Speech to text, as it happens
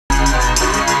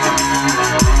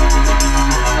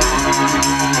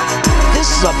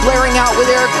is the Blairing Out with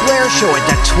Eric Blair show at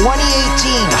the 2018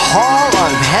 Hall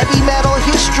of Heavy Metal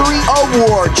History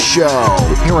Award Show.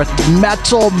 Here with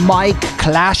Metal Mike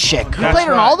Chlasciak. You played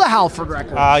on all the Halford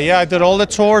records. Yeah, I did all the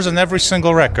tours and every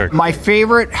single record. My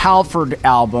favorite Halford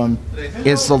album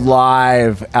is the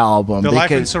live album. The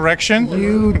Live Insurrection?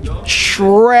 You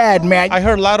shred, man. I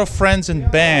heard a lot of friends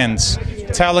and bands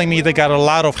telling me they got a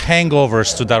lot of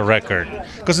hangovers to that record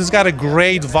because it's got a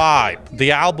great vibe.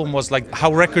 The album was like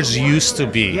how records used to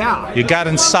be. Yeah. You got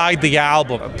inside the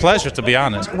album. A pleasure, to be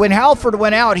honest. When Halford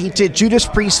went out, he did Judas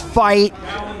Priest Fight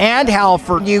and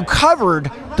Halford. You covered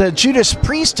the Judas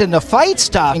Priest and the Fight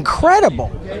stuff.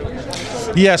 Incredible.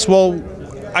 Yes, well,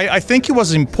 I think it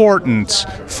was important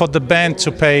for the band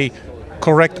to pay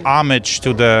correct homage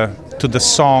to the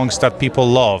songs that people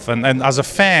love, and as a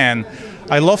fan,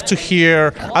 I love to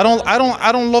hear. I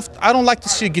don't like to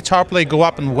see a guitar player go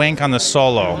up and wank on a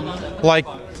solo. Like,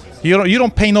 you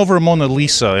don't paint over a Mona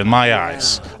Lisa in my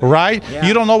eyes, right? Yeah.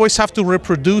 You don't always have to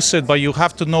reproduce it, but you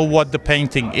have to know what the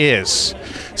painting is.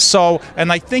 So,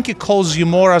 and I think it calls you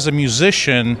more as a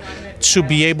musician to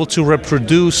be able to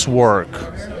reproduce work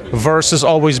versus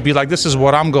always be like, this is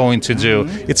what I'm going to do.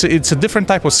 It's a different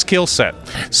type of skill set.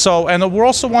 So, and we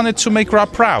also wanted to make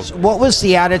Rob proud. What was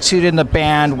the attitude in the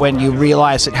band when you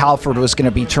realized that Halford was going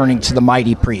to be turning to the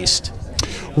Mighty Priest?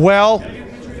 Well,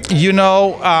 you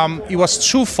know, it was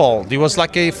twofold. It was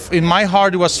like in my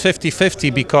heart, it was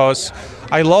 50-50 because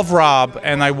I love Rob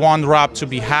and I want Rob to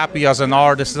be happy as an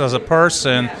artist, as a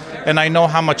person. And I know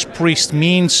how much Priest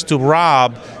means to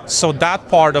Rob. So that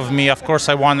part of me, of course,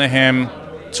 I wanted him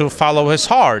to follow his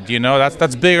heart. You know,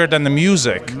 that's bigger than the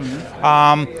music.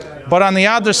 But on the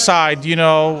other side, you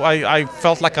know, I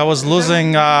felt like I was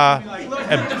losing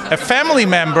a family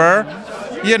member,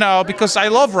 you know, because I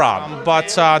love Rob. But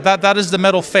that is the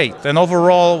metal fate. And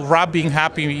overall, Rob being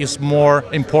happy is more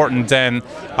important than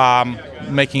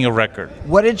making a record.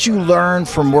 What did you learn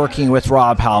from working with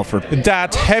Rob Halford?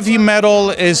 That heavy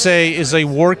metal is a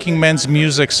working man's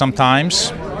music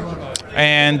sometimes,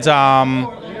 and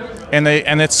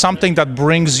it's something that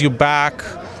brings you back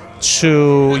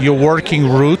to your working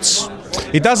roots.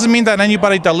 It doesn't mean that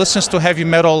anybody that listens to heavy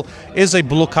metal is a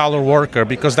blue-collar worker,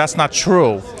 because that's not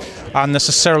true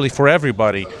necessarily for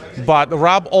everybody. But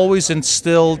Rob always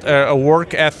instilled a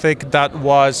work ethic that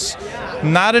was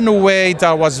not in a way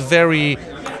that was very,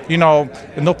 you know,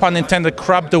 no pun intended,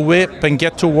 crab the whip and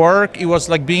get to work. It was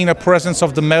like being in the presence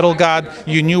of the metal god.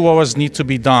 You knew what was need to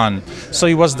be done. So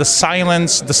it was the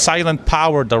silent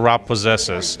power that Rob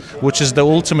possesses, which is the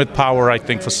ultimate power, I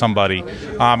think, for somebody.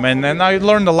 And I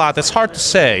learned a lot. It's hard to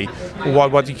say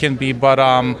what you can be, but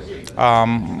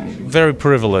very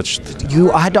privileged.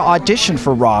 You had to audition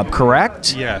for Rob,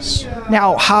 correct? Yes.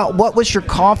 Now, what was your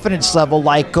confidence level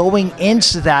like going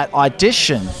into that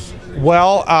audition?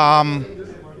 Well,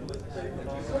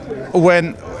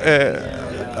 when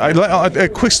a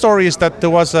quick story is that there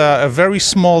was a very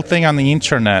small thing on the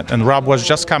internet, and Rob was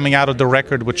just coming out of the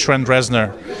record with Trent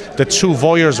Reznor, the Two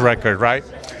Voyeurs record, right?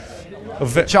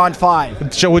 John 5.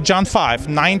 With John 5,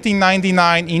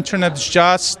 1999, internet's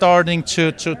just starting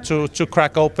to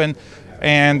crack open,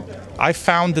 and I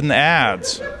found an ad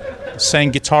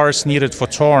saying guitarists needed for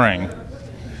touring,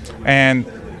 and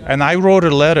I wrote a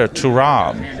letter to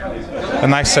Rob,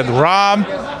 and I said, Rob,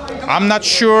 I'm not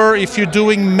sure if you're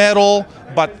doing metal,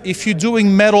 but if you're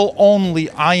doing metal only,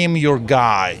 I am your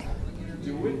guy.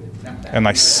 And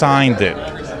I signed it.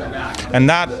 And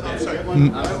that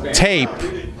tape,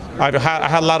 I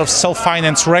had a lot of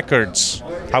self-financed records.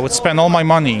 I would spend all my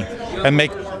money and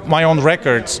make my own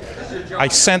records. I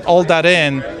sent all that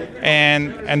in,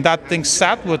 and that thing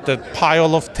sat with a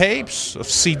pile of tapes, of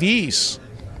CDs.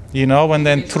 You know, and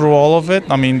then through all of it,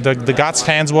 I mean, the God's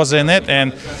hands was in it,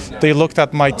 and they looked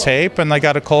at my tape, and I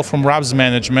got a call from Rob's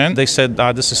management. They said,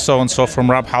 this is so-and-so from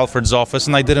Rob Halford's office,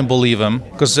 and I didn't believe him,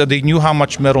 because they knew how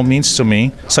much metal means to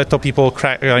me. So I thought people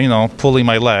were, you know, pulling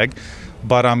my leg,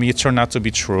 but it turned out to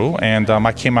be true, and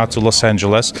I came out to Los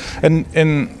Angeles, and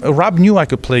Rob knew I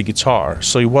could play guitar,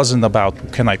 so it wasn't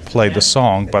about can I play the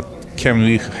song, but can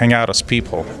we hang out as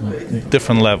people,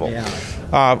 different level. Yeah.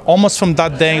 Almost from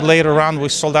that day later on, we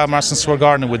sold out Madison Square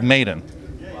Garden with Maiden.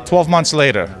 12 months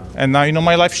later, and now, you know,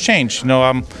 my life's changed. You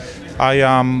know,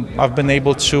 I've been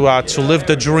able to live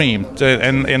the dream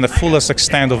in the fullest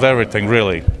extent of everything,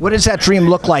 really. What does that dream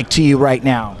look like to you right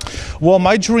now? Well,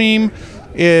 my dream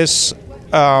is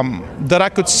that I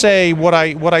could say what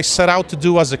I set out to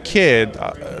do as a kid,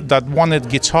 that wanted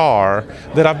guitar,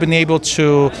 that I've been able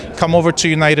to come over to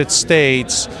United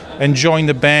States and join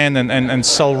the band and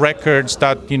sell records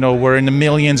that, you know, were in the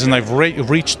millions, and I've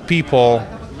reached people,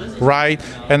 right?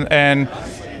 And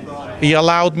he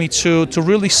allowed me to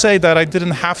really say that I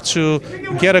didn't have to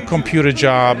get a computer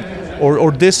job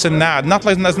or this and that. Not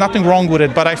like there's nothing wrong with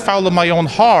it, but I followed my own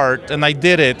heart and I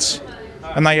did it.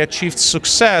 And I achieved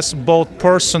success, both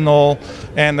personal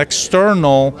and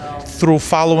external, through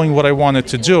following what I wanted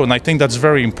to do. And I think that's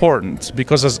very important,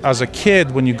 because as a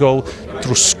kid, when you go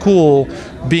through school,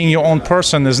 being your own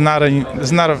person is not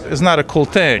a cool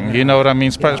thing. You know what I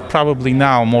mean? Probably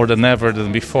now more than ever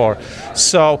than before.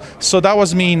 So that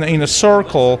was me in a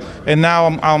circle, and now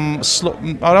I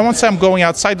don't want to say I'm going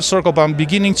outside the circle, but I'm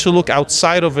beginning to look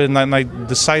outside of it, and I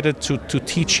decided to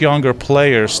teach younger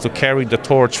players to carry the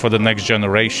torch for the next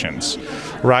generations,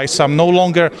 right? So I'm no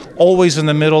longer always in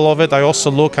the middle of it. I also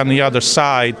look on the other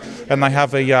side, and I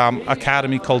have a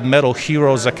academy called Metal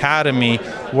Heroes Academy,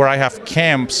 where I have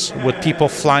camps with people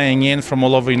flying in from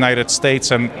all over the United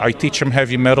States, and I teach them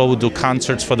heavy metal. We do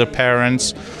concerts for their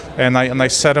parents, and I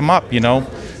set them up, you know,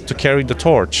 to carry the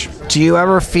torch. Do you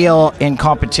ever feel in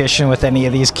competition with any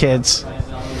of these kids?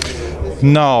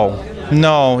 No,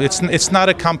 it's not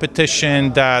a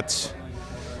competition that.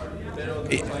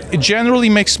 It generally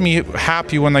makes me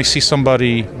happy when I see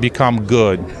somebody become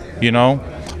good, you know,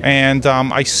 and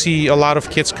I see a lot of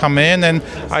kids come in, and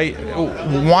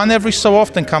one every so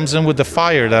often comes in with the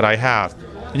fire that I have,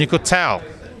 and you could tell.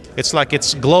 It's like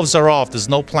its gloves are off. There's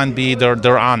no plan B.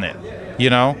 They're on it, you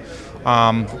know.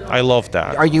 I love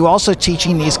that. Are you also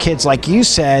teaching these kids, like you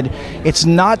said, it's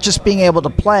not just being able to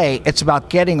play, it's about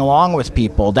getting along with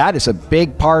people? That is a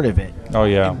big part of it. Oh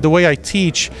yeah. The way I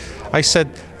teach, I said,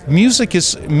 music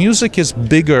is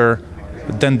bigger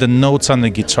than the notes on the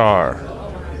guitar.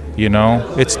 You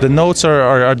know, it's the notes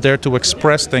are there to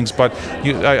express things, but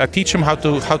I teach them how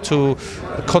to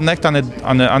connect on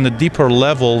a deeper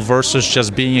level versus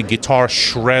just being a guitar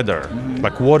shredder.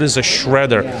 Like, what is a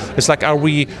shredder? Yeah. It's like, I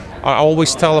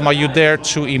always tell them, are you there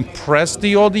to impress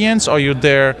the audience, or are you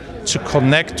there to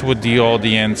connect with the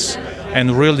audience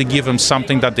and really give them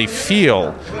something that they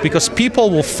feel? Because people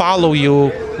will follow you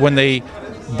when they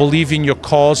believe in your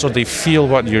cause or they feel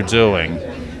what you're doing.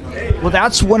 Well,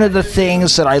 that's one of the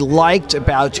things that I liked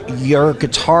about your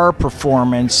guitar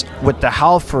performance with the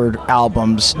Halford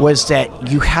albums, was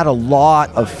that you had a lot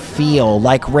of feel,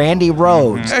 like Randy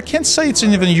Rhoads. I can't say it's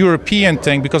an even European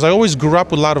thing, because I always grew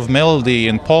up with a lot of melody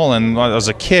in Poland as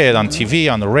a kid, on TV,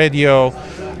 on the radio.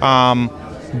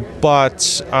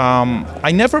 But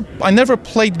I never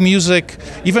played music,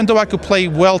 even though I could play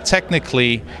well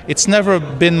technically. It's never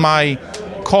been my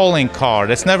calling card.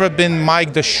 It's never been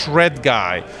Mike the shred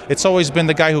guy. It's always been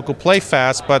the guy who could play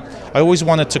fast, but I always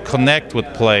wanted to connect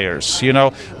with players, you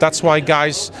know. That's why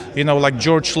guys, you know, like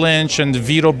George Lynch and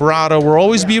Vito Bratta will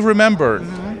always be remembered.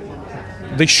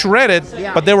 They shredded,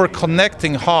 but they were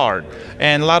connecting hard.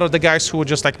 And a lot of the guys who were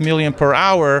just like million per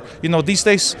hour, you know, these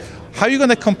days, how are you going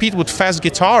to compete with fast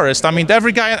guitarists? I mean,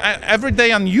 every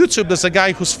day on YouTube, there's a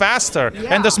guy who's faster,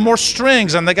 and there's more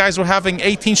strings, and the guys are having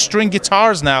 18-string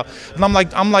guitars now. And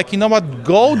I'm like, you know what?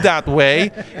 Go that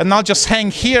way, and I'll just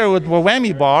hang here with a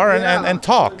whammy bar and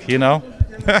talk, you know.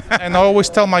 And I always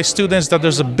tell my students that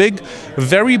there's a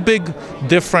very big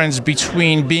difference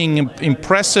between being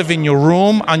impressive in your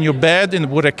room, on your bed, and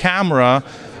with a camera,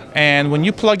 and when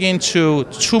you plug into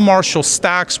two Marshall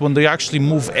stacks, when they actually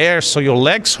move air so your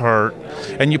legs hurt,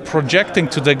 and you're projecting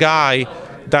to the guy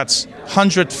that's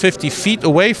 150 feet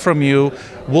away from you,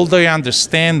 will they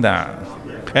understand that?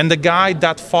 And the guy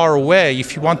that far away,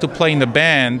 if you want to play in a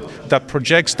band that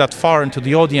projects that far into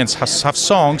the audience, have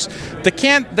songs, they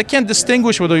can't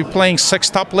distinguish whether you're playing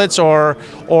sextuplets or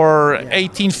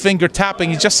 18-finger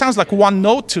tapping. It just sounds like one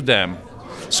note to them.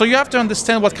 So you have to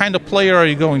understand what kind of player are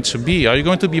you going to be. Are you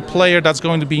going to be a player that's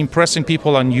going to be impressing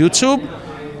people on YouTube,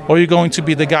 or are you going to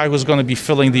be the guy who's going to be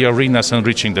filling the arenas and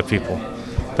reaching the people?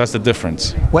 That's the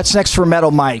difference. What's next for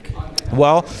Metal Mike?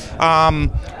 Well,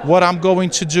 what I'm going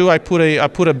to do, I put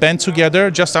a band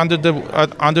together just under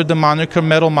the moniker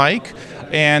Metal Mike,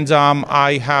 and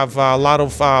I have a lot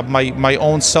of my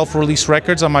own self-release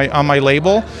records on my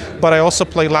label, but I also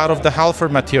play a lot of the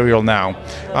Halford material now.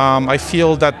 I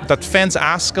feel that fans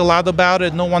ask a lot about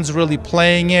it. No one's really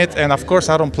playing it, and of course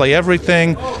I don't play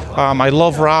everything. I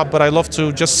love Rob, but I love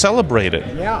to just celebrate it.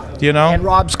 Yeah. You know. And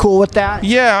Rob's cool with that.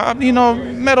 Yeah. You know,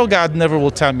 Metal God never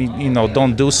will tell me, you know,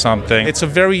 don't do something. It's a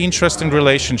very interesting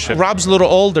relationship. Rob's a little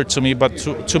older to me, but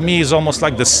to me he's almost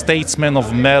like the statesman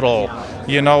of metal.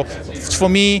 You know, for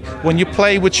me, when you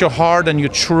play with your heart and you're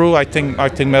true, I think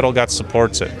Metal God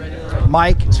supports it.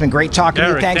 Mike, it's been great talking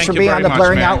to you. Thanks for being on the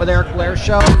Blairing Out with Eric Blair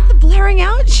show. The Blairing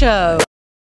Out show.